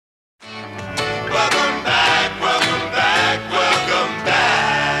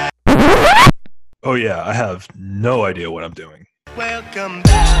Oh yeah, I have no idea what I'm doing. Welcome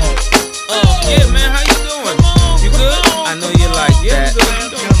back. Yeah, man, how you doing? You good? I know you like that.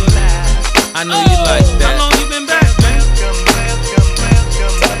 I know you like that. How long you been back, man?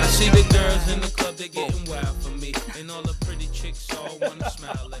 I see the girls in the club, they getting wild for me, and all the pretty chicks all wanna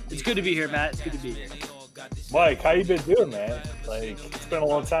smile at me. It's good to be here, Matt. It's good to be here. Mike, how you been doing, man? Like, it's been a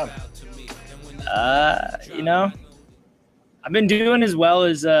long time. I've been doing as well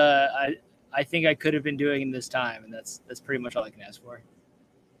as I think I could have been doing in this time, and that's pretty much all I can ask for.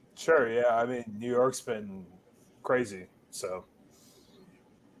 Sure, yeah. I mean, New York's been crazy, so.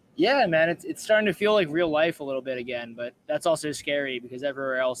 Yeah, man, it's starting to feel like real life a little bit again, but that's also scary because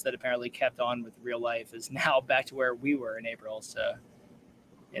everywhere else that apparently kept on with real life is now back to where we were in April. So,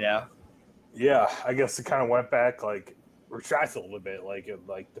 Yeah, I guess it kind of went back, like, retracted a little bit, like, in,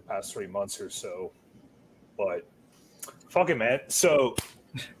 like, the past 3 months or so. But, fuck it, man. So,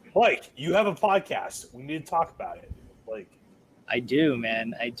 Mike, you have a podcast. We need to talk about it. Like, I do,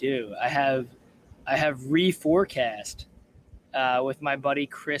 man. I do. I have Reforecast with my buddy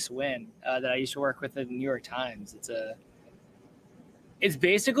Chris Winn that I used to work with at the New York Times. It's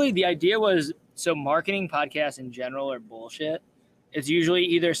basically, the idea was, so marketing podcasts in general are bullshit. It's usually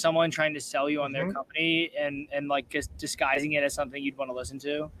either someone trying to sell you on their company and like just disguising it as something you'd want to listen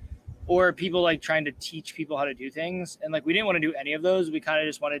to, or people like trying to teach people how to do things. And like, we didn't want to do any of those. We kind of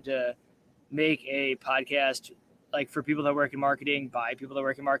just wanted to make a podcast like for people that work in marketing, by people that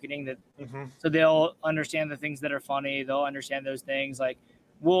work in marketing, that so they'll understand the things that are funny. They'll understand those things. Like,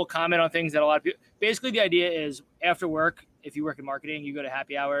 we'll comment on things that a lot of people, basically the idea is after work, if you work in marketing, you go to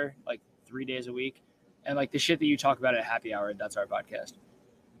happy hour like 3 days a week. And like the shit that you talk about at happy hour, that's our podcast.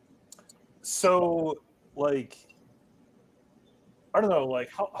 so, like, I don't know, like,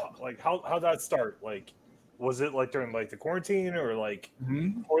 how that start? Like, was it like during like the quarantine or like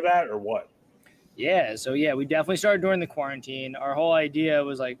before that or what? Yeah. So yeah, we definitely started during the quarantine. Our whole idea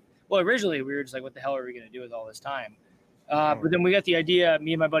was like, well, originally we were just like, what the hell are we going to do with all this time? But then we got the idea,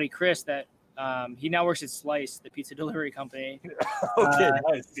 me and my buddy Chris, that he now works at Slice, the pizza delivery company. Okay,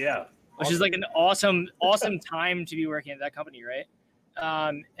 nice. Yeah. Which is like an awesome time to be working at that company, right?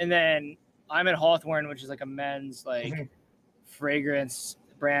 And then I'm at Hawthorne, which is like a men's like fragrance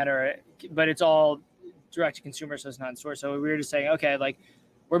brand, but it's all direct to consumer, so it's not in store. So we were just saying, okay, like,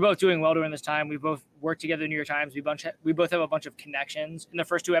 we're both doing well during this time. We both worked together at the New York Times. We both have a bunch of connections. In the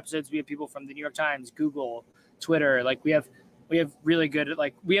first 2 episodes, we have people from the New York Times, Google, Twitter. Like, we have really good,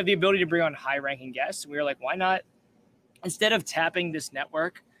 like, we have the ability to bring on high-ranking guests. We were like, why not, instead of tapping this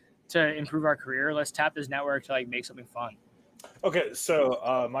network to improve our career, let's tap this network to like make something fun. Okay,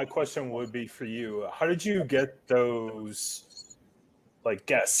 so my question would be for you: how did you get those like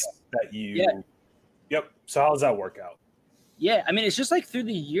guests that you? Yeah. Yep. So how does that work out? Yeah, I mean, it's just like through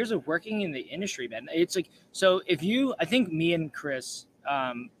the years of working in the industry, man. It's like, so I think me and Chris,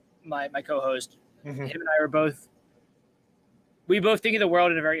 my co-host, him and I we both think of the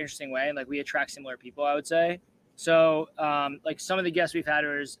world in a very interesting way, and like we attract similar people, I would say. So, like some of the guests we've had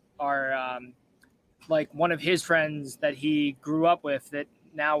are like one of his friends that he grew up with that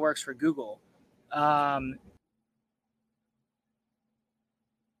now works for Google.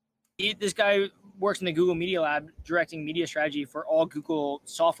 This guy works in the Google Media Lab directing media strategy for all Google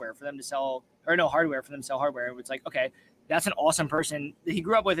software for them to sell, or no, hardware for them to sell hardware. It's like, okay, that's an awesome person that he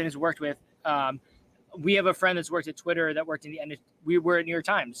grew up with and has worked with. We have a friend that's worked at Twitter that worked in the end. We were at New York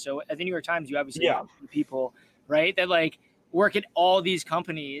Times. So at the New York Times, you obviously have people, right, that like work at all these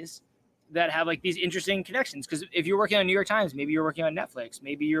companies that have like these interesting connections. Because if you're working on New York Times, maybe you're working on Netflix,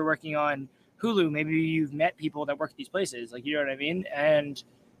 maybe you're working on Hulu, maybe you've met people that work at these places, like, you know what I mean? And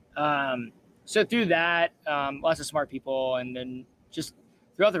so through that, lots of smart people, and then just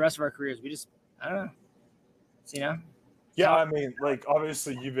throughout the rest of our careers, we just, I don't know, so, Yeah, I mean, like,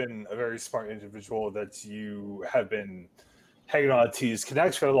 obviously you've been a very smart individual that you have been hanging on to these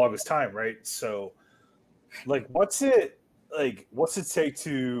connects for the longest time, right? So, like, what's it take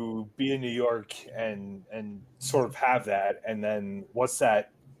to be in New York and sort of have that, and then what's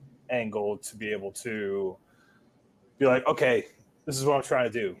that angle to be able to be like, okay, this is what I'm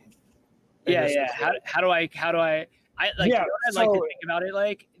trying to do? How do I like, you know what I'd like to think about it,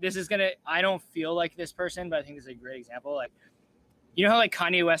 like, this is gonna, I don't feel like this person, but I think this is a great example. Like, you know how like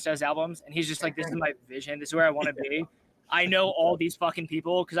Kanye West does albums and he's just like, this is my vision, this is where I want to be. I know all these fucking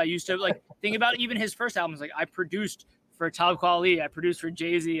people because I used to like think about even his first albums. Like, I produced for Talib Kweli, I produced for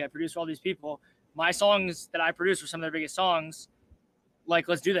Jay-Z, I produced for all these people. My songs that I produced were some of their biggest songs. Like,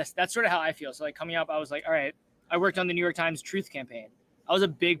 let's do this. That's sort of how I feel. So like coming up, I was like, all right, I worked on the New York Times Truth campaign. I was a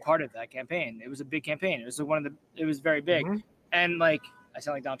big part of that campaign. It was a big campaign. It was it was very big. And like, I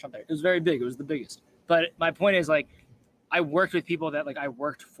sound like Donald Trump there. It was very big. It was the biggest. But my point is, like, I worked with people that, like, I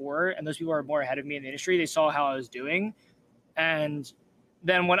worked for, and those people are more ahead of me in the industry. They saw how I was doing. And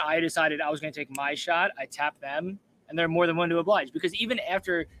then when I decided I was going to take my shot, I tapped them, and they're more than willing to oblige. Because even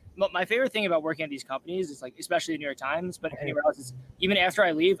after – my favorite thing about working at these companies is, like, especially the New York Times, but anywhere else, is even after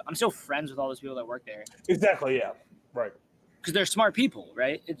I leave, I'm still friends with all those people that work there. Exactly, yeah. Right. Because they're smart people,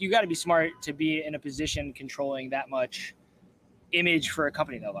 right? You got to be smart to be in a position controlling that much image for a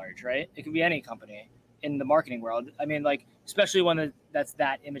company that large, right? It could be any company in the marketing world. I mean, like, especially one that's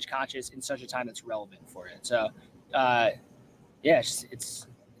that image conscious in such a time that's relevant for it. So, it's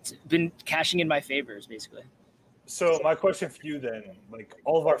been cashing in my favors, basically. So my question for you then, like,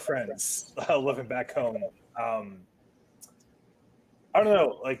 all of our friends living back home, I don't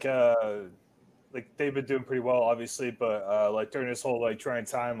know, like they've been doing pretty well, obviously, but like during this whole like trying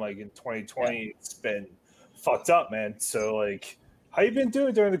time, like in 2020, It's been fucked up, man. So like, how you been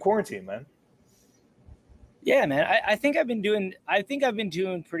doing during the quarantine, man? Yeah, man. I think I've been doing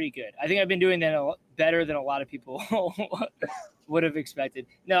pretty good. I think I've been doing that better than a lot of people would have expected.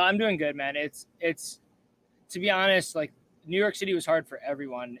 No, I'm doing good, man. It's to be honest, like, New York City was hard for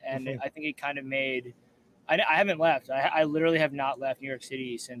everyone, and I think it kind of made. I haven't left. I literally have not left New York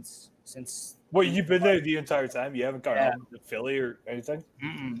City since. Well, you've been there the entire time. You haven't gone home to Philly or anything.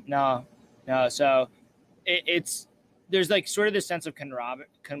 No. So it's there's like sort of this sense of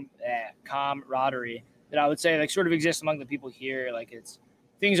camaraderie that I would say like sort of exists among the people here. Like,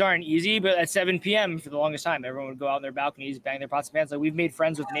 things aren't easy, but at 7 p.m. for the longest time, everyone would go out on their balconies, bang their pots and pans. Like, we've made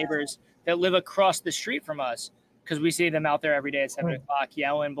friends with neighbors that live across the street from us because we see them out there every day at 7 o'clock,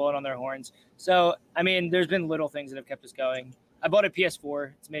 yelling, blowing on their horns. So, I mean, there's been little things that have kept us going. I bought a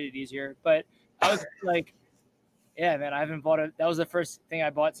PS4. It's made it easier. But I was like, yeah, man, I haven't bought it. That was the first thing I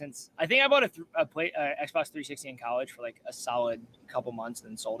bought since – I think I bought a Xbox 360 in college for like a solid couple months and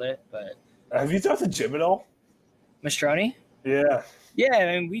then sold it. But have you done the gym at all? Mastroni? Yeah. Yeah,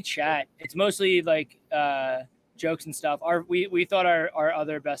 I mean, we chat. It's mostly like jokes and stuff. We thought our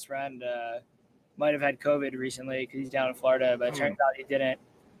other best friend might have had COVID recently because he's down in Florida, but it turns out he didn't.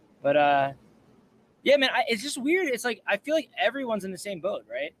 But yeah, man, it's just weird. It's like I feel like everyone's in the same boat,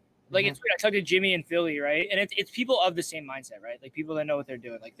 right? Like it's weird. I talked to Jimmy in Philly, right? And it's people of the same mindset, right? Like people that know what they're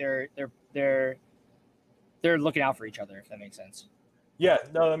doing. Like they're looking out for each other, if that makes sense. Yeah,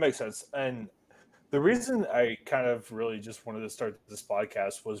 no, that makes sense. And the reason I kind of really just wanted to start this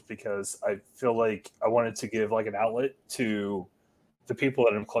podcast was because I feel like I wanted to give like an outlet to the people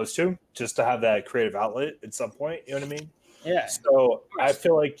that I'm close to, just to have that creative outlet at some point. You know what I mean? Yeah. So I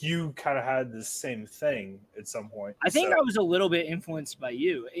feel like you kind of had the same thing at some point. I think I was a little bit influenced by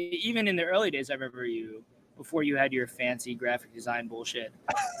you. Even in the early days, I remember you, before you had your fancy graphic design bullshit.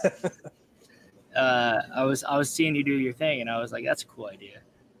 I was seeing you do your thing, and I was like, that's a cool idea.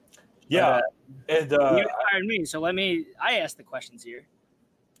 Yeah. And you inspired me, so I ask the questions here.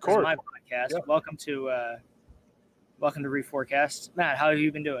 Of course. This is my podcast. Yeah. Welcome to Reforecast. Matt, how have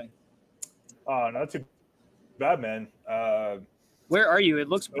you been doing? Not too bad, man. Where are you? It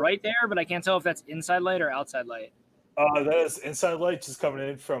looks bright there, but I can't tell if that's inside light or outside light. That is inside light, just coming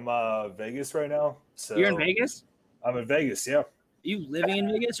in from Vegas right now. So you're in Vegas? I'm in Vegas, yeah. Are you living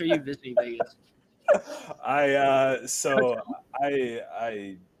in Vegas or are you visiting Vegas? I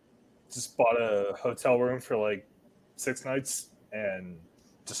just bought a hotel room for like 6 nights and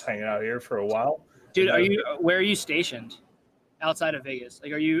just hanging out here for a while. Dude, where are you stationed outside of Vegas?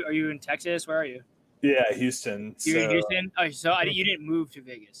 Like, are you in Texas? Where are you? Yeah, Houston. You're in Houston? Oh, so you didn't move to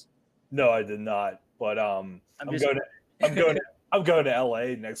Vegas? No, I did not. But I'm going to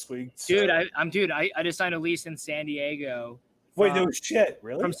LA next week. So. Dude, I just signed a lease in San Diego. Wait, no shit,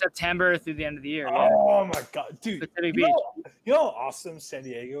 really? From September through the end of the year. Oh my god, dude! Pacific you Beach. Know how awesome San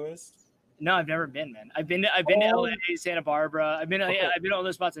Diego is? No, I've never been, man. I've been to LA, Santa Barbara. I've been to all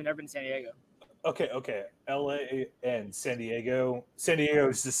those spots. I've never been to San Diego. Okay. LA and San Diego. San Diego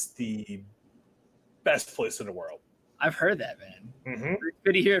is just the best place in the world. I've heard that, man. Mm-hmm. It's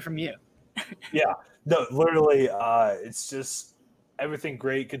good to hear it from you. Yeah, no, literally, it's just everything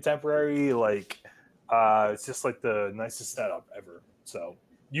great, contemporary. Like, it's just like the nicest setup ever. So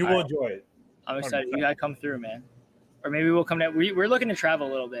you will enjoy it. I'm excited. 100%. You gotta come through, man. Or maybe we'll come down. We're looking to travel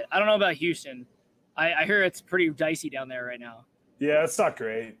a little bit. I don't know about Houston. I hear it's pretty dicey down there right now. Yeah, it's not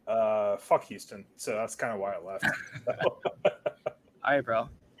great. Fuck Houston. So that's kind of why I left. All right, bro.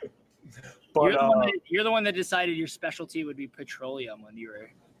 But you're the one that decided your specialty would be petroleum when you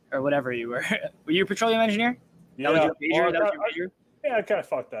were, or whatever you were. Were you a petroleum engineer? Yeah. That was your major? Yeah, I kind of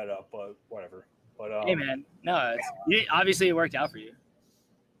fucked that up, but whatever. But hey, man. No, obviously it worked out for you.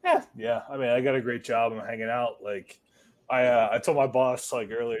 Yeah. I mean, I got a great job. I'm hanging out. Like, I told my boss like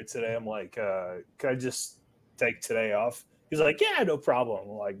earlier today, I'm like, can I just take today off? He's like, yeah, no problem.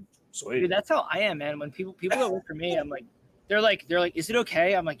 I'm like, sweet. Dude, that's how I am, man. When people that work for me, I'm like, they're like, is it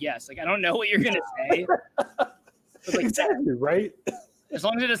okay? I'm like, yes. Like, I don't know what you're gonna say. But like, exactly, right? As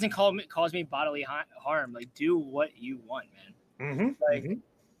long as it doesn't cause me bodily harm, like, do what you want, man. Mm-hmm. Like,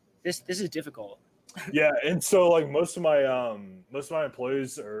 this is difficult. Yeah, and so like most of my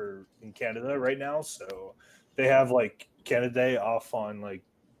employees are in Canada right now, so they have like Canada Day off on like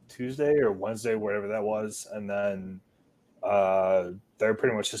Tuesday or Wednesday, whatever that was, and then they're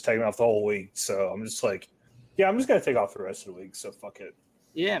pretty much just taking off the whole week. So I'm just like, yeah, I'm just gonna take off the rest of the week. So fuck it.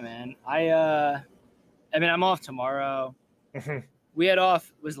 Yeah, man. I mean, I'm off tomorrow. We had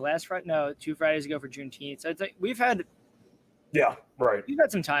off was last Friday, no, 2 Fridays ago for Juneteenth. So it's like we've had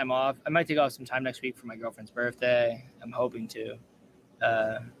some time off. I might take off some time next week for my girlfriend's birthday. I'm hoping to.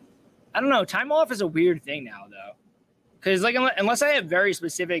 I don't know. Time off is a weird thing now, though, because like unless I have very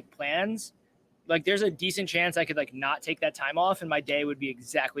specific plans, like there's a decent chance I could like not take that time off, and my day would be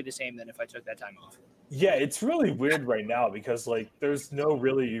exactly the same than if I took that time off. Yeah, it's really weird right now because like there's no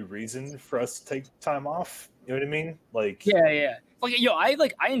really reason for us to take time off. You know what I mean? Like yeah.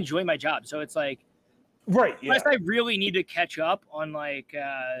 Like I enjoy my job, so it's like right. Yeah. Unless I really need to catch up on like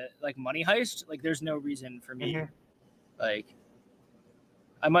Money Heist, like there's no reason for me. Like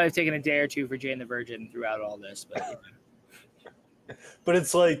I might have taken a day or two for Jane the Virgin throughout all this, but but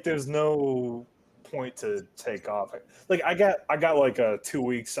it's like there's no point to take off. Like I got like 2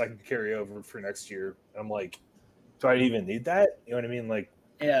 weeks I can carry over for next year. And I'm like, do I even need that? You know what I mean? Like,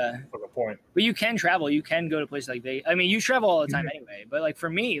 yeah. What's the point? But you can travel. You can go to places like Vegas. I mean, you travel all the time anyway. But like for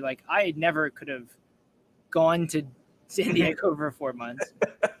me, like I never could have gone to San Diego for 4 months.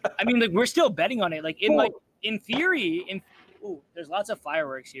 I mean, like we're still betting on it. Like in theory, there's lots of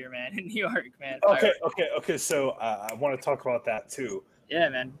fireworks here, man, in New York, man. Okay. So I want to talk about that too. Yeah,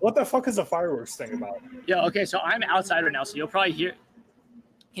 man. What the fuck is a fireworks thing about? Yeah. Okay. So I'm outside right now, so you'll probably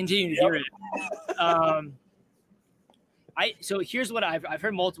continue to hear it. So here's what I've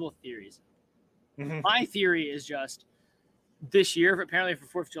heard multiple theories. My theory is just this year, apparently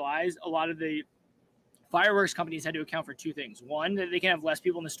for 4th of July, a lot of the fireworks companies had to account for 2 things. One, that they can have less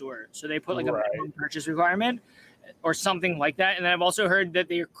people in the store, so they put like a minimum purchase requirement or something like that. And then I've also heard that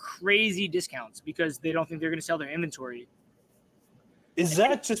they are crazy discounts because they don't think they're going to sell their inventory. Is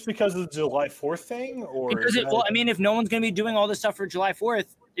that just because of the July 4th thing, or because I mean, if no one's going to be doing all this stuff for July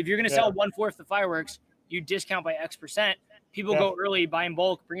 4th, if you're going to sell 1/4 the fireworks, you discount by X%. People go early, buy in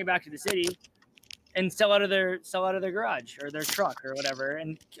bulk, bring it back to the city, and sell out of their garage or their truck or whatever.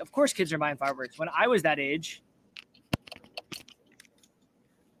 And of course, kids are buying fireworks. When I was that age,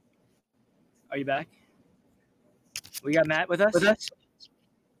 are you back? We got Matt with us.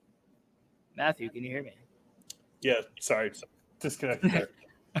 Matthew, can you hear me? Yeah, sorry. Disconnected there.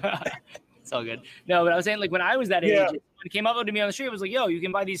 It's all good. No, but I was saying, like, when I was that age, when it came up to me on the street, it was like, yo, you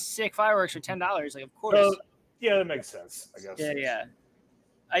can buy these sick fireworks for $10. Like, of course. Yeah, that makes sense, I guess. Yeah.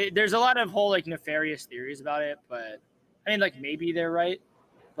 There's a lot of whole, like, nefarious theories about it, but, I mean, like, maybe they're right.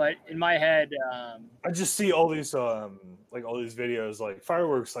 But in my head... I just see all these, all these videos, like,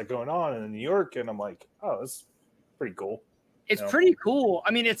 fireworks, like, going on in New York, and I'm like, oh, that's pretty cool. It's pretty cool.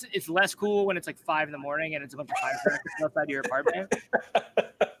 I mean, it's less cool when it's like 5 a.m. and it's a bunch of fireworks outside your apartment.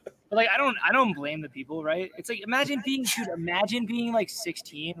 But like, I don't blame the people, right? It's like imagine being like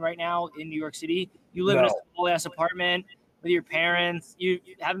 16 right now in New York City. You live in a small ass apartment with your parents. You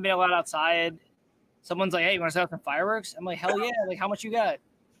haven't been allowed outside. Someone's like, "Hey, you want to set up some fireworks?" I'm like, "Hell yeah!" Like, how much you got?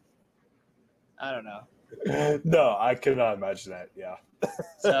 I don't know. No, I cannot imagine that. Yeah.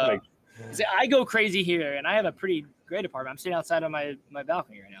 So I go crazy here, and I have a pretty great apartment. I'm sitting outside on my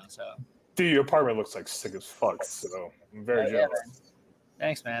balcony right now. So, dude, your apartment looks like sick as fuck. So I'm very jealous. Man.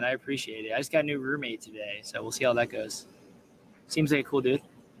 Thanks, man. I appreciate it. I just got a new roommate today, so we'll see how that goes. Seems like a cool dude.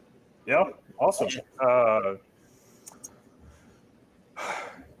 Yeah, awesome.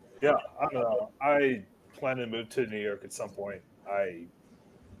 Yeah, I don't know. I plan to move to New York at some point. I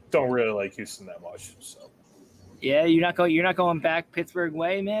don't really like Houston that much. So. Yeah, you're not going back Pittsburgh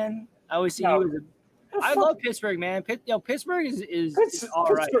way, man. I always see you as I love Pittsburgh, man. Pittsburgh is all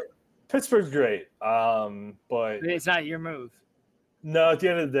right. Pittsburgh's great, but it's not your move. No, at the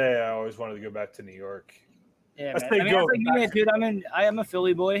end of the day, I always wanted to go back to New York. Yeah, man. Dude, I'm a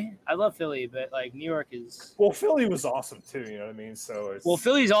Philly boy. I love Philly, but like New York is. Well, Philly was awesome too. You know what I mean? So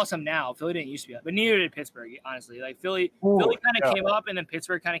Philly's awesome now. Philly didn't used to be, but neither did Pittsburgh. Honestly, like Philly kind of came up, and then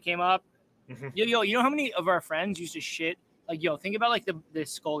Pittsburgh kind of came up. Yo, you know how many of our friends used to shit? Like, yo, think about like the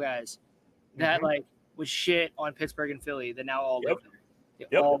Skull guys that like would shit on Pittsburgh and Philly that now all live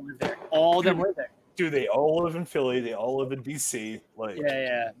there. All live there. All of them live there. Dude, they all live in Philly. They all live in DC. Like,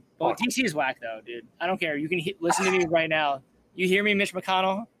 Yeah. But DC is whack, though, dude. I don't care. You can listen to me right now. You hear me, Mitch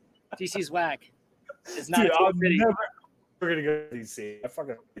McConnell? DC is whack. It's not dude, a I'm city. never gonna go to DC. I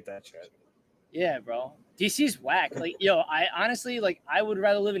fucking hate that shit. Yeah, bro. DC's whack. Like, yo, I honestly I would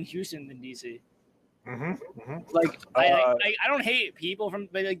rather live in Houston than DC. Like, I don't hate people from,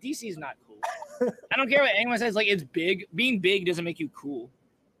 but like DC is not cool. I don't care what anyone says. Like, it's big. Being big doesn't make you cool.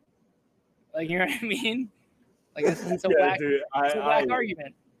 Like, you know what I mean? Like, it's a whack. Dude, it's a whack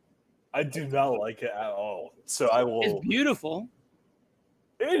argument. I do not like it at all. So I will. It's beautiful.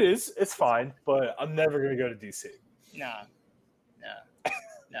 It is. It's fine, but I'm never gonna go to DC. No.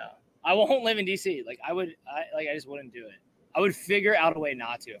 I won't live in DC. Like, I just wouldn't do it. I would figure out a way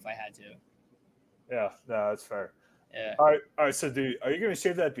not to if I had to. Yeah, no, that's fair. Yeah. All right. So, dude, are you gonna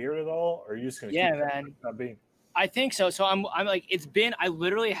shave that beard at all, or are you just gonna? Yeah, keep man. Not being. I think so. So I'm like, I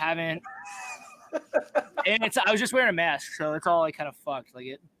literally haven't. And I was just wearing a mask, so it's all like kind of fucked. Like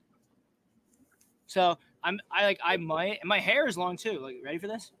it. So I might, and my hair is long too. Like, ready for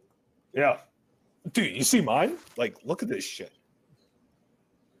this? Yeah. Dude, you see mine? Like, look at this shit.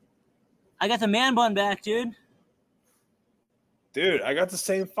 I got the man bun back, dude. Dude, I got the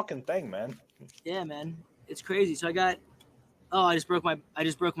same fucking thing, man. Yeah, man. It's crazy. So I just broke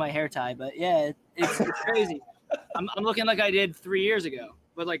my hair tie, but yeah, it's crazy. I'm looking like I did 3 years ago,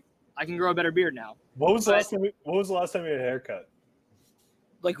 but like I can grow a better beard now. What was the last time you had a haircut?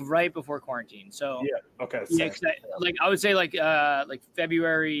 Like right before quarantine. So yeah, okay. Yeah, like I would say like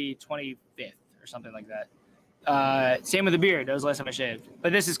February 25th or something like that. Same with the beard. That was the last time I shaved.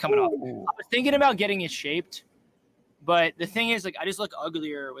 But this is coming off. I was thinking about getting it shaped, but the thing is, like, I just look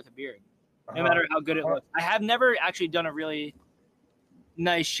uglier with a beard, no matter how good it looks. I have never actually done a really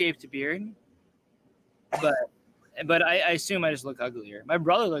nice shaped beard, but I assume I just look uglier. My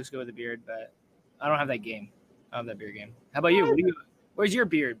brother looks good with a beard, but I don't have that game. I don't have that beard game. How about you? Where's your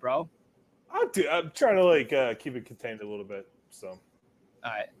beard, bro? I'm trying to like keep it contained a little bit. So. All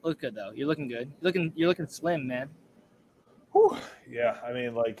right, look good though. You're looking good. You're looking slim, man. Whew. Yeah, I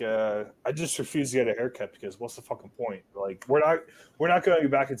mean, like, I just refuse to get a haircut because what's the fucking point? Like, we're not going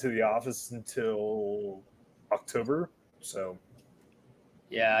back into the office until October, so.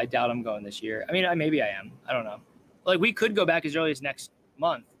 Yeah, I doubt I'm going this year. I mean, maybe I am. I don't know. Like, we could go back as early as next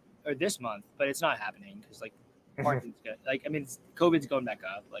month or this month, but it's not happening because like quarantine's good. Like, I mean, COVID's going back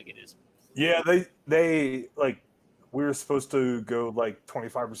up. Like, it is. Yeah, they like. We were supposed to go like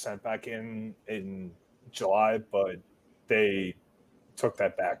 25% back in July, but they took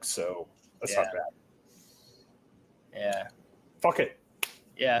that back, so that's not bad. Yeah. Fuck it.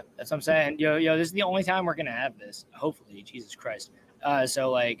 Yeah, that's what I'm saying. Yo, this is the only time we're gonna have this. Hopefully, Jesus Christ.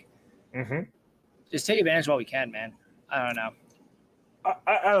 So like, just take advantage while we can, man. I don't know.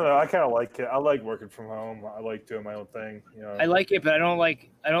 I don't know. I kind of like it. I like working from home. I like doing my own thing. You know. I like it, but I don't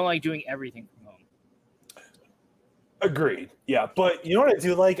like doing everything from home. Agreed. Yeah, but you know what I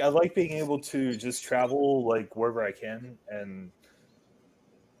do like? I like being able to just travel like wherever I can, and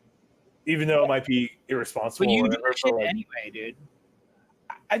even though it might be irresponsible, but you do that shit anyway, dude.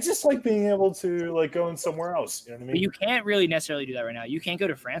 I just like being able to like go in somewhere else. You know what I mean? But you can't really necessarily do that right now. You can't go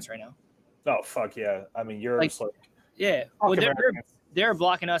to France right now. Oh fuck yeah! I mean, Europe's like yeah. Well, they're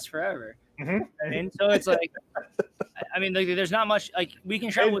blocking us forever. I mean, so it's like, I mean, like, there's not much like we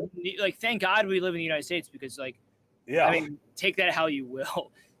can travel. Like, thank God we live in the United States because like. Yeah, I mean, take that how you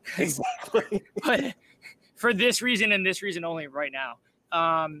will. Exactly. But for this reason and this reason only, right now,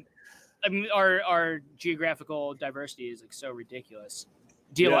 I mean, our geographical diversity is like so ridiculous.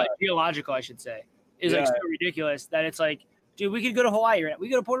 Geological, I should say, is like so ridiculous that it's like, dude, we could go to Hawaii. Right? We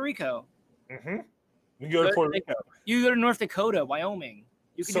go to Puerto Rico. We can go to Puerto Rico. You go to North Dakota, Wyoming.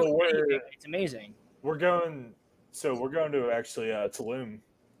 You can do anything. It's amazing. We're going to actually Tulum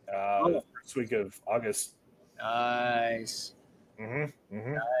first week of August. Nice.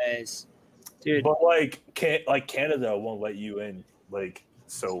 Nice, dude. But like Canada won't let you in. Like,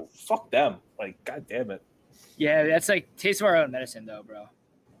 so fuck them. Like, god damn it. Yeah, that's like taste of our own medicine, though, bro.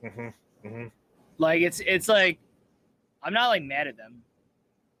 Like it's like I'm not like mad at them.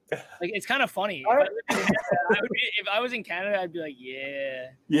 Like, it's kind of funny. If I was in Canada, I'd be like, yeah.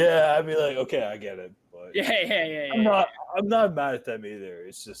 Yeah, I'd be like, okay, I get it. But yeah. I'm not mad at them either.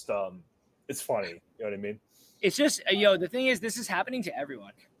 It's just it's funny. You know what I mean? It's just, the thing is, this is happening to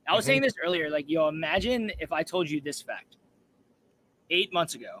everyone. I was saying this earlier, like, imagine if I told you this fact. 8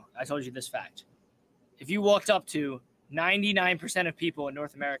 months ago, I told you this fact. If you walked up to 99% of people in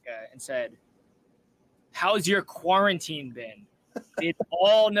North America and said, how's your quarantine been? They'd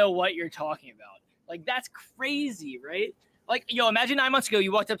all know what you're talking about. Like, that's crazy, right? Like, yo, imagine 9 months ago,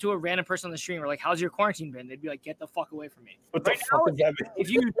 you walked up to a random person on the street and were like, how's your quarantine been? They'd be like, get the fuck away from me. What the Right fuck now, does that mean? if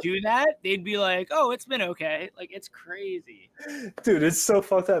you do that, they'd be like, oh, it's been okay. Like, it's crazy. Dude, it's so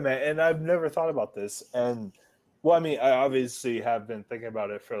fucked up, man. And I've never thought about this. And, well, I mean, I obviously have been thinking about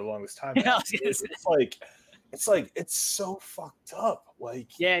it for the longest time. Yeah, I Now. was gonna say. It's so fucked up.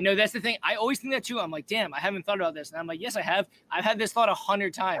 Like, Yeah, no, that's the thing. I always think that too. I'm like, damn, I haven't thought about this. And I'm like, yes, I have. I've had this thought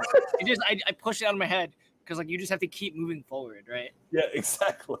 100 times. I push it out of my head because, like, you just have to keep moving forward, right? yeah,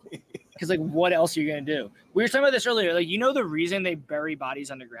 exactly. Because, like, what else are you going to do? We were talking about this earlier. Like, you know, the reason they bury bodies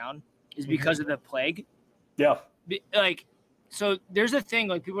underground is because of the plague. Yeah. Like, so there's a thing,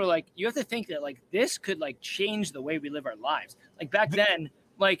 like, people are like, you have to think that, like, this could, like, change the way we live our lives. Like, back then,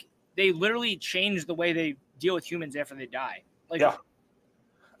 like, they literally changed the way they deal with humans after they die. Like, Yeah.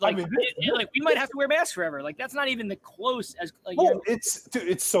 like, I mean, like we might have to wear masks forever. Like, that's not even the close as, like, well,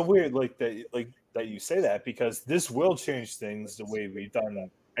 it's so weird, that you say that, because this will change things the way we've done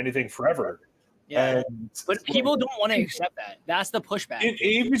anything forever. yeah. And But people don't want to accept that. That's the pushback.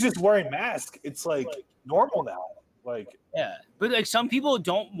 even just wearing masks, it's like normal now. Like, Yeah, but like some people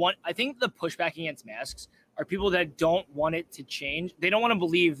don't want. I think the pushback against masks are people that don't want it to change. They don't want to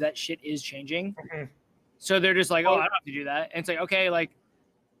believe that shit is changing. Mhm. So they're just like, oh, I don't have to do that. And it's like, okay, like,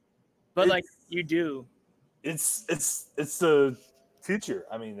 but like you do. it's the future.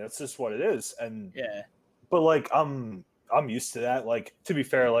 I mean, that's just what it is. And Yeah. but like I'm used to that. Like, to be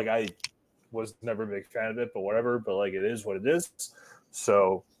fair, like I was never a big fan of it, but whatever. But like, it is what it is.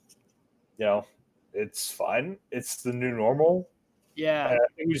 So, you know, it's fine. It's the new normal. Yeah. I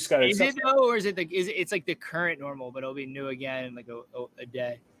think we just gotta Is it accept though, or is it like it's like the current normal, but it'll be new again in like a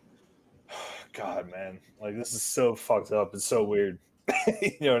day? it. God, man, like this is so fucked up. It's so weird.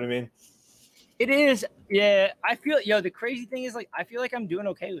 You know what I mean? It is. Yeah. I feel. Yo, the crazy thing is like I feel like I'm doing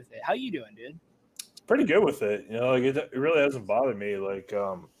okay with it. How you doing, dude? Pretty good with it. You know, like it really hasn't bothered me. Like,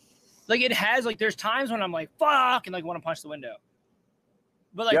 Like it has. Like there's times when I'm like fuck and like want to punch the window.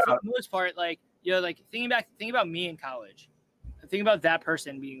 But like Yeah. for the most part, like like think about me in college. Think about that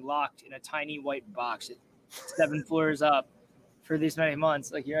person being locked in a tiny white box at 7 floors up for these many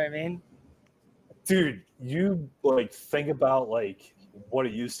months. Like, you know what I mean? dude, you like think about like what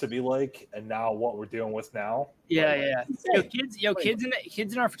it used to be like, and now what we're dealing with now. Yeah, Like, yeah.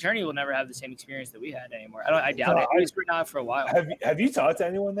 Kids in our fraternity will never have the same experience that we had anymore. I doubt it. At least we're not for a while. Have you talked to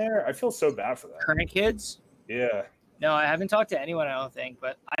anyone there? I feel so bad for them. Current kids? Yeah. No, I haven't talked to anyone. I don't think,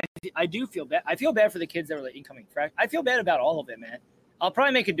 but I do feel bad. I feel bad for the kids that were like incoming fresh. I feel bad about all of it, man. I'll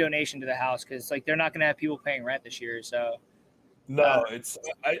probably make a donation to the house because like they're not gonna have people paying rent this year. So No, it's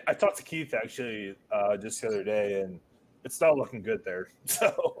I talked to Keith actually just the other day, and it's not looking good there.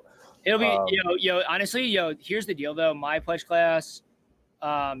 So it'll be honestly, here's the deal though. My pledge class,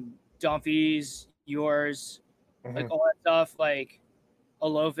 Dunphy's, yours, like all that stuff, like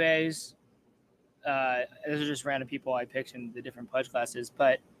Alofe's. Those are just random people I picked in the different pledge classes,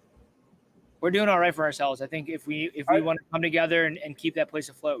 but we're doing all right for ourselves. I think if we want to come together and keep that place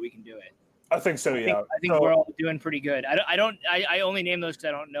afloat, we can do it. I think so. Yeah, I think we're all doing pretty good. I only name those because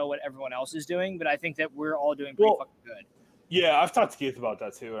I don't know what everyone else is doing, but I think that we're all doing pretty fucking good. Yeah, I've talked to Keith about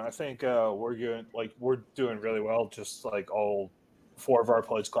that too, and I think we're doing really well. Just like all 4 of our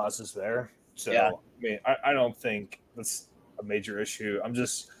pledge classes there. So Yeah. I mean, I don't think that's a major issue. I'm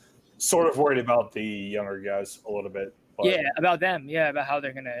just sort of worried about the younger guys a little bit. But Yeah, about them. Yeah, about how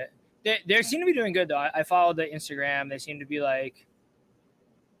they're gonna. They seem to be doing good though. I followed the Instagram. They seem to be like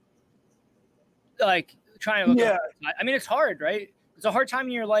trying to look. Yeah. I mean, it's hard, right? It's a hard time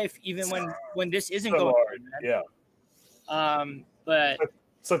in your life, even when this isn't so going hard. man. Yeah, But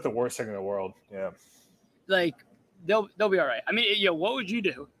it's like the worst thing in the world. Yeah. like they'll be all right. I mean, what would you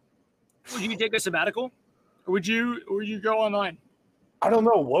do? Would you take a sabbatical, or would you go online? I don't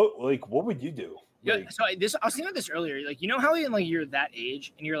know what would you do? Yeah, Like, so I was thinking about this earlier. Like, you know how in like you're that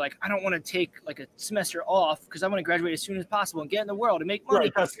age and you're like, I don't want to take like a semester off because I want to graduate as soon as possible and get in the world and make money.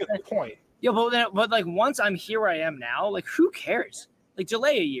 right, that's a good point. Yeah, but like once I'm here where I am now, like who cares? Like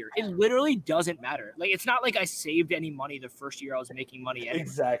delay a year. It literally doesn't matter. Like it's not like I saved any money the first year I was making money anyway.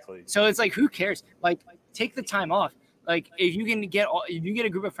 Exactly. So it's like who cares? Like take the time off. Like if you get a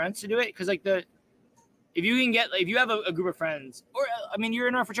group of friends to do it, because like if you have a group of friends, or I mean you're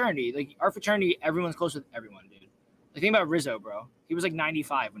in our fraternity. Like our fraternity, everyone's close with everyone, dude. Like think about Rizzo, bro. He was like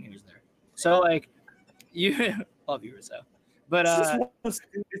 95 when he was there. So like you love you, Rizzo. But it's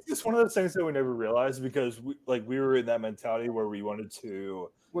just one of those things that we never realized because we were in that mentality where we wanted to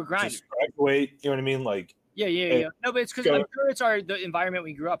we're grinding. just graduate. You know what I mean? Like Yeah. No, but it's because I'm sure it's the environment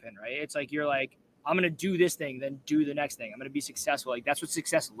we grew up in, right? It's like you're like, I'm gonna do this thing, then do the next thing. I'm gonna be successful. Like that's what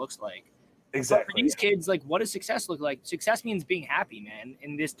success looks like. Exactly. For these kids, like, what does success look like? Success means being happy, man.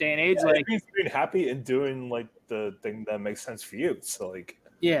 In this day and age, it means being happy and doing like the thing that makes sense for you. So like,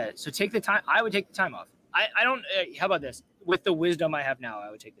 so take the time. I would take the time off. I don't. How about this? With the wisdom I have now, I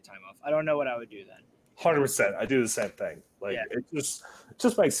would take the time off. I don't know what I would do then. 100%. I do the same thing. Like it just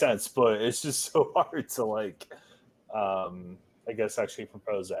makes sense, but it's just so hard to like, I guess actually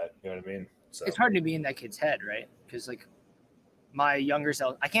propose that. You know what I mean? So it's hard to be in that kid's head, right? Because like my younger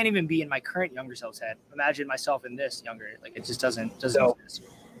self, I can't even be in my current younger self's head. Imagine myself in this younger. Like it just doesn't exist.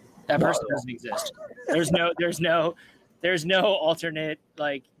 That person doesn't exist. There's no alternate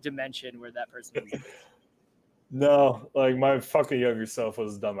like dimension where that person exists. No, like my fucking younger self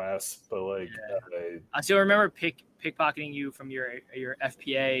was a dumbass, but like I still remember pickpocketing you from your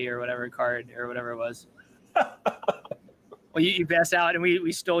FPA or whatever card or whatever it was. Well, you passed out, and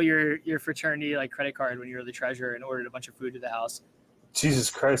we stole your fraternity like credit card when you were the treasurer and ordered a bunch of food to the house. Jesus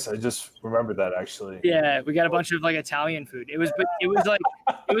Christ, I just remembered that actually. Yeah, we got a bunch of like Italian food. It was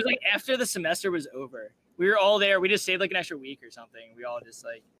like after the semester was over. We were all there. We just stayed like an extra week or something. We all just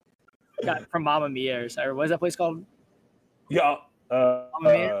like got from Mamma Mia or what is that place called? Yeah. Mamma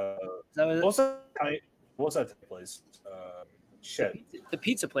Mia? What was that place? Shit. The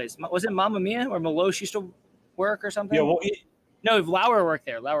pizza place. Was it Mamma Mia or Milosh used to work or something? Yeah, well, no, Lauer worked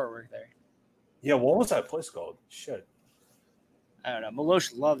there. Yeah, what was that place called? Shit. I don't know.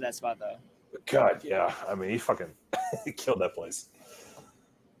 Milosh loved that spot though. God, yeah. I mean, he fucking killed that place.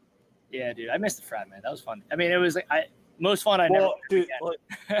 Yeah, dude. I missed the frat, man. That was fun. I mean, it was like most fun dude,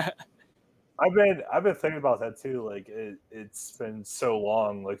 like, I've been thinking about that too. Like it's been so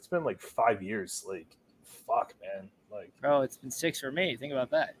long. Like it's been like 5 years. Like fuck, man. Like bro, it's been 6 for me. Think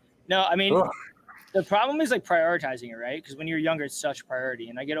about that. No, I mean the problem is like prioritizing it, right? Because when you're younger, it's such a priority.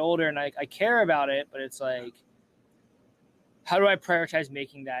 And I get older and I care about it, but it's like, how do I prioritize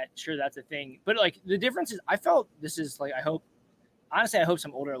making that sure that's a thing? But like the difference is I felt this is like I hope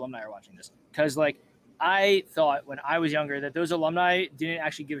some older alumni are watching this. Because like I thought when I was younger that those alumni didn't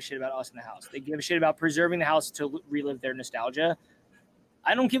actually give a shit about us in the house. They give a shit about preserving the house to relive their nostalgia.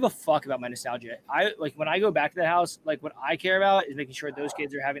 I don't give a fuck about my nostalgia. I like when I go back to the house, like what I care about is making sure those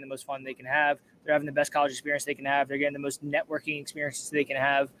kids are having the most fun they can have. They're having the best college experience they can have. They're getting the most networking experiences they can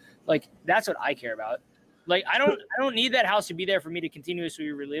have. Like that's what I care about. Like I don't need that house to be there for me to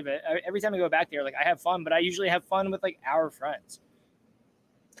continuously relive it. Every time I go back there, like I have fun, but I usually have fun with like our friends.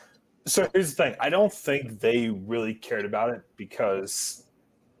 So here's the thing. I don't think they really cared about it because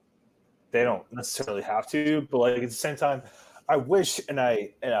they don't necessarily have to. But like at the same time, I wish, and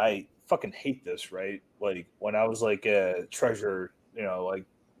I fucking hate this, right? Like when I was like a treasurer, you know, like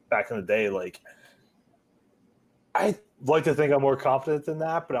back in the day, like I like to think I'm more competent than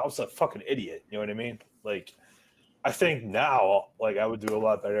that, but I was a fucking idiot. You know what I mean? Like I think now, like I would do a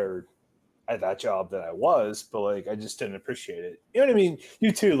lot better at that job than I was, but like I just didn't appreciate it. You know what I mean?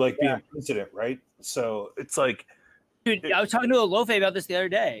 You too, like being president, right? So it's like, dude, I was talking to Alofe about this the other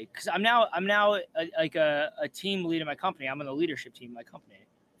day because I'm now a team lead in my company. I'm on the leadership team in my company.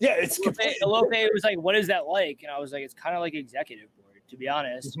 Yeah, it's Alofe was like, "What is that like?" And I was like, "It's kind of like executive board, to be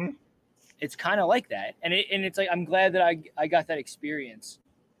honest. Mm-hmm. It's kind of like that." And it's like I'm glad that I got that experience,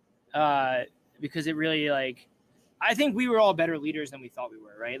 because it really like. I think we were all better leaders than we thought we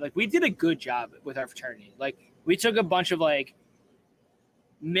were, right? Like we did a good job with our fraternity. Like we took a bunch of like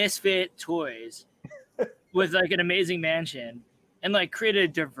misfit toys with like an amazing mansion and like created a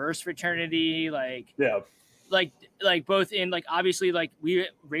diverse fraternity. Like both in like, obviously like we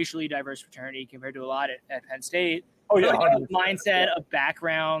racially diverse fraternity compared to a lot at Penn State. Oh yeah. Like, mindset of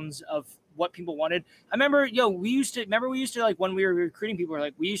backgrounds of what people wanted. I remember, we used to like when we were recruiting people,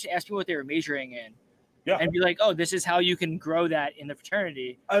 we used to ask people what they were majoring in. Yeah. And be like, oh, this is how you can grow that in the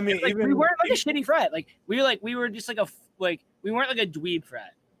fraternity. I mean, like, we weren't like a shitty frat. Like we were just like we weren't like a dweeb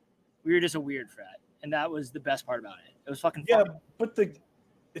frat. We were just a weird frat, and that was the best part about it. It was fucking fun. Yeah, but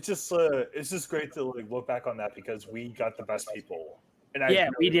it's just great to like look back on that because we got the best people. And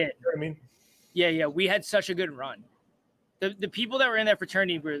we did. You know what I mean, yeah, we had such a good run. The people that were in that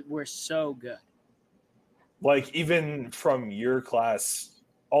fraternity were so good. Like even from your class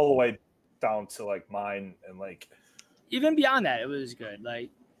all the way down to like mine, and like even beyond that, it was good.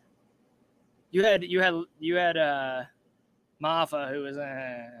 Like you had Mafa, who was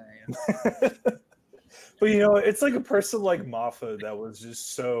but it's like a person like Mafa that was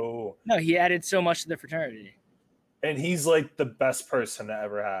just so he added so much to the fraternity, and he's like the best person to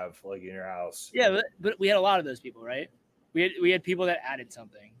ever have like in your house. Yeah, but we had a lot of those people, right? We had people that added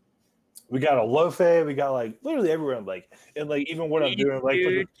something. We got a Lofe. We got like literally everyone. Like and like even what I'm doing. Like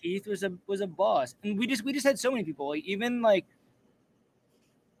dude, Keith was a boss, and we just had so many people. Like even like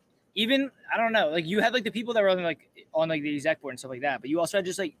even I don't know, like you had like the people that were on like the exec board and stuff like that, but you also had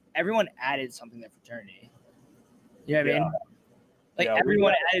just like everyone added something to their fraternity. You know what I mean? Like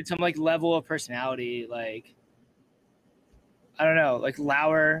everyone added some like level of personality. Like I don't know, like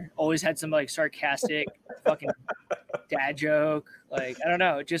Lauer always had some like sarcastic fucking dad joke. Like I don't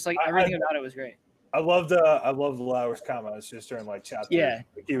know, just like everything about it was great. I loved Lauer's comments just during like chat. Yeah,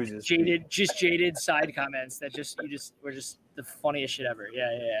 like, he was jaded side comments that were just the funniest shit ever. Yeah.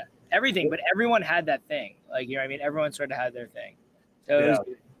 Everything, but everyone had that thing. Like you know what I mean? Everyone sort of had their thing. So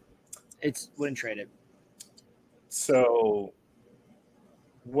it's wouldn't trade it. So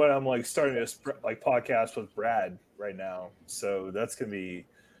what I'm like starting this like podcast with Brad right now. So that's gonna be.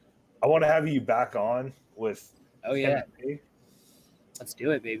 I want to have you back on with. Oh yeah. Let's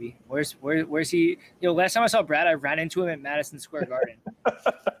do it, baby. Where's he? Last time I saw Brad, I ran into him at Madison Square Garden,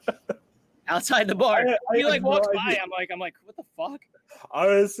 outside the bar. He like walks by. I'm like, what the fuck?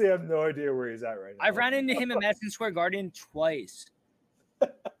 Honestly, I have no idea where he's at right now. I've ran into him at Madison Square Garden twice, and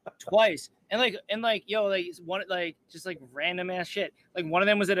one just like random ass shit. Like one of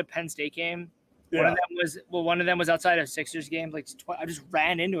them was at a Penn State game. Yeah. One of them was outside of Sixers game. Like I just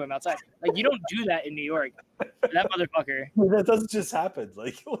ran into him outside. Like you don't do that in New York. That motherfucker. That doesn't just happen.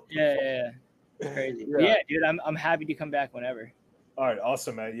 Like yeah. It's crazy. Yeah, dude. I'm happy to come back whenever. All right,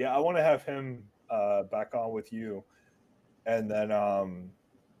 awesome, man. Yeah, I want to have him back on with you, and then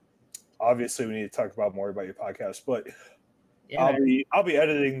obviously we need to talk more about your podcast. But I'll be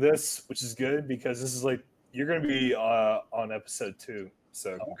editing this, which is good because this is like you're going to be on episode 2.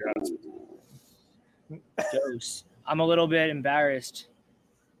 So congrats. Dose. I'm a little bit embarrassed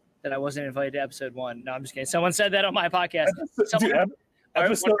that I wasn't invited to episode 1. No, I'm just kidding. Someone said that on my podcast. One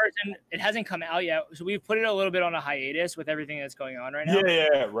person, it hasn't come out yet, so we've put it a little bit on a hiatus with everything that's going on right now.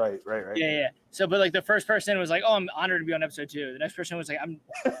 Yeah, right. Yeah. So, but like the first person was like, "Oh, I'm honored to be on episode 2." The next person was like,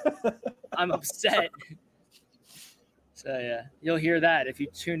 "I'm upset." So yeah, you'll hear that if you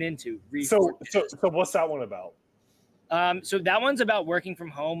tune into. So what's that one about? So that one's about working from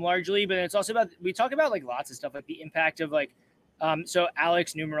home largely, but it's also about, we talk about like lots of stuff, like the impact of like, so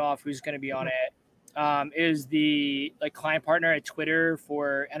Alex Numeroff, who's going to be on it, is the like client partner at Twitter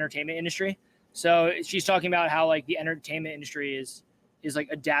for entertainment industry. So she's talking about how like the entertainment industry is like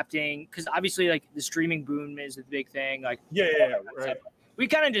adapting, because obviously like the streaming boom is a big thing. Like right. We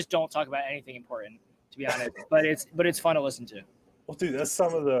kind of just don't talk about anything important, to be honest, but it's fun to listen to. Well, dude, that's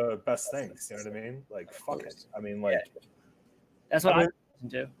some of the best things. You know what I mean? Like, fuck it. I mean, like, that's what I listen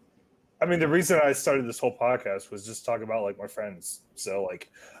to. I mean, the reason I started this whole podcast was just talk about like my friends. So, like,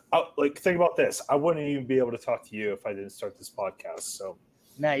 think about this. I wouldn't even be able to talk to you if I didn't start this podcast. So,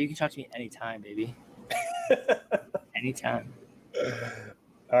 Matt, you can talk to me anytime, baby. Anytime.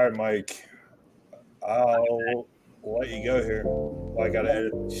 All right, Mike. I'll let you go here. Well, I gotta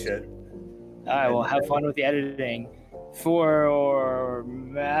edit shit. All right. Well, have fun with the editing. For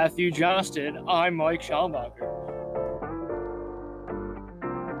Matthew Johnston, I'm Mike Schanbacher.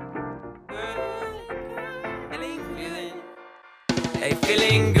 Hey,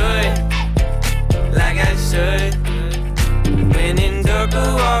 feeling good, like I should. When in dark,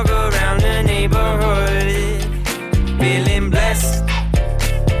 walk around the neighborhood. Feeling blessed,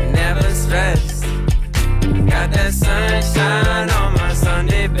 never stressed. Got that sunshine on my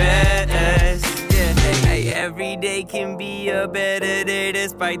Sunday best. Hey, every day can be a better day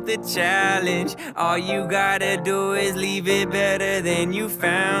despite the challenge. All you gotta do is leave it better than you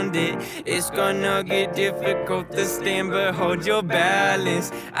found it. It's gonna get difficult to stand, but hold your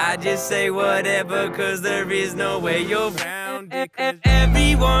balance. I just say whatever, cause there is no way you're round it.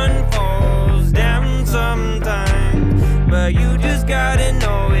 Everyone falls down sometime, but you just gotta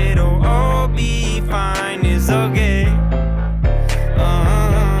know it'll all be fine. It's okay.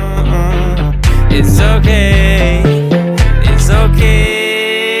 It's okay, it's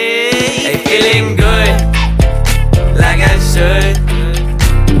okay. Hey, feeling good, like I should.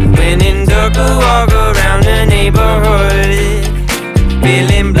 When in dark, walk around the neighborhood.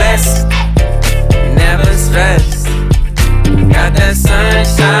 Feeling blessed, never stressed. Got that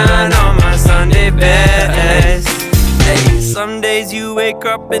sunshine on my Sunday best. Hey, some days you wake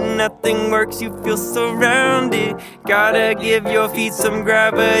up and nothing works, you feel surrounded. Gotta give your feet some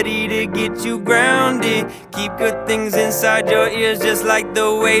gravity to get you grounded. Keep good things inside your ears just like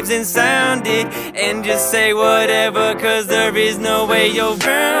the waves and sound it. And just say whatever, cause there is no way you're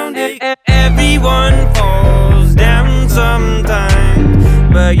round it. Everyone falls down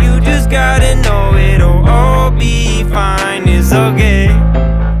sometime, but you just gotta know it'll all be fine. It's okay.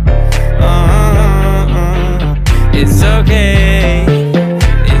 It's okay,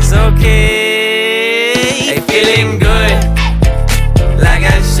 it's okay. Hey, feeling good, like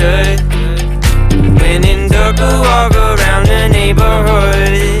I should.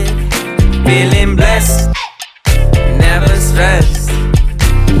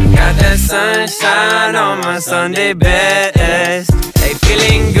 shine on my Sunday best. Hey,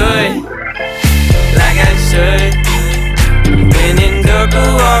 feeling good, like I should. When in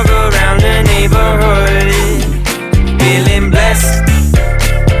dark,